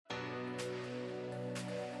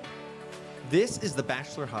This is The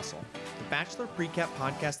Bachelor Hustle, the Bachelor pre-cap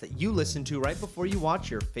podcast that you listen to right before you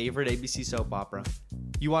watch your favorite ABC soap opera.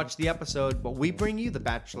 You watch the episode, but we bring you the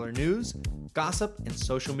Bachelor news, gossip, and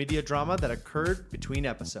social media drama that occurred between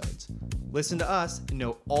episodes. Listen to us and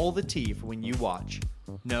know all the tea for when you watch.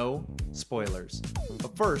 No spoilers.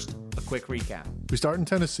 But first, a quick recap. We start in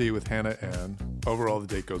Tennessee with Hannah and overall the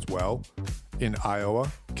date goes well. In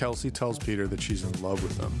Iowa, Kelsey tells Peter that she's in love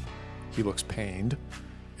with him. He looks pained.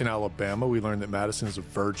 In Alabama, we learn that Madison is a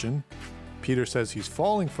virgin. Peter says he's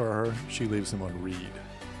falling for her. She leaves him on read.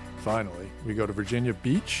 Finally, we go to Virginia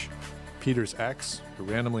Beach. Peter's ex, who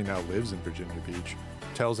randomly now lives in Virginia Beach,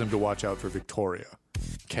 tells him to watch out for Victoria.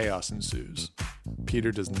 Chaos ensues.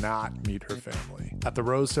 Peter does not meet her family. At the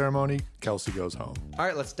rose ceremony, Kelsey goes home. All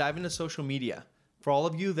right, let's dive into social media. For all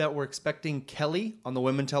of you that were expecting Kelly on the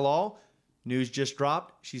Women Tell All, news just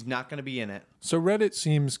dropped. She's not going to be in it. So Reddit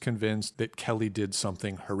seems convinced that Kelly did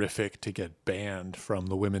something horrific to get banned from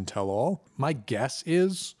the Women Tell All. My guess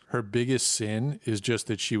is her biggest sin is just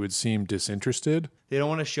that she would seem disinterested. They don't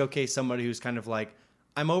want to showcase somebody who's kind of like,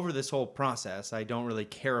 I'm over this whole process. I don't really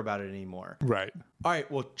care about it anymore. Right. All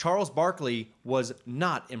right, well, Charles Barkley was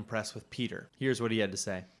not impressed with Peter. Here's what he had to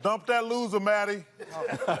say. Dump that loser, Maddie.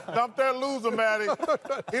 Dump that loser, Maddie.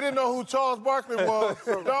 He didn't know who Charles Barkley was.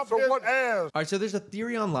 Dump his ass. All right, so there's a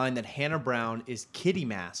theory online that Hannah Brown is Kitty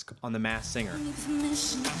Mask on The Masked Singer.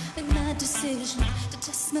 Cause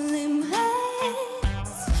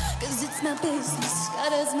it's my business,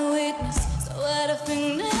 God is my witness, so I don't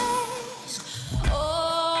finish.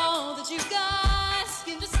 Oh, that you got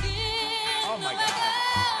skin to skin. Oh my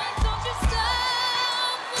God, don't you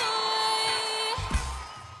stop,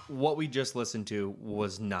 boy. What we just listened to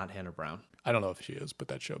was not Hannah Brown. I don't know if she is, but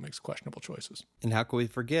that show makes questionable choices. And how can we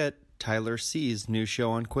forget Tyler C's new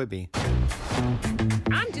show on Quibi?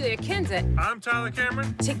 I'm Julia Kensett. I'm Tyler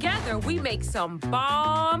Cameron. Together, we make some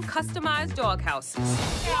bomb customized dog houses.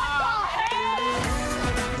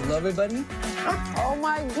 Hello, everybody. Oh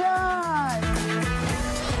my God!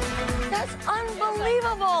 That's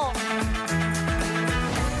unbelievable!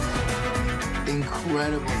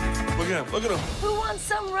 Incredible. Look at him. Look at him. Who wants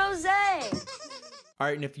some rosé? All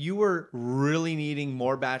right, and if you were really needing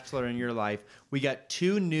more Bachelor in your life, we got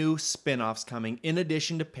 2 new spin-offs coming in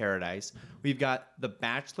addition to Paradise. We've got The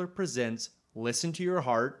Bachelor Presents Listen to Your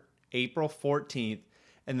Heart, April 14th.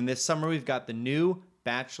 And then this summer, we've got the new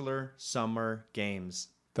Bachelor Summer Games.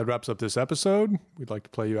 That wraps up this episode. We'd like to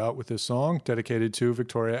play you out with this song dedicated to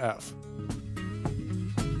Victoria F.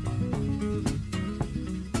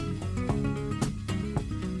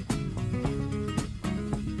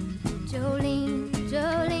 Jolene,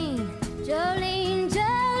 Jolene, Jolene,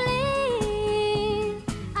 Jolene,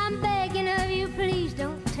 I'm begging of you, please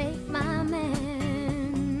don't take my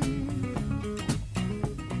man.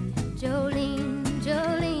 Jolene,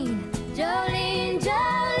 Jolene, Jolene,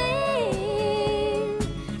 Jolene,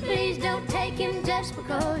 please don't take him just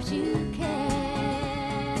because you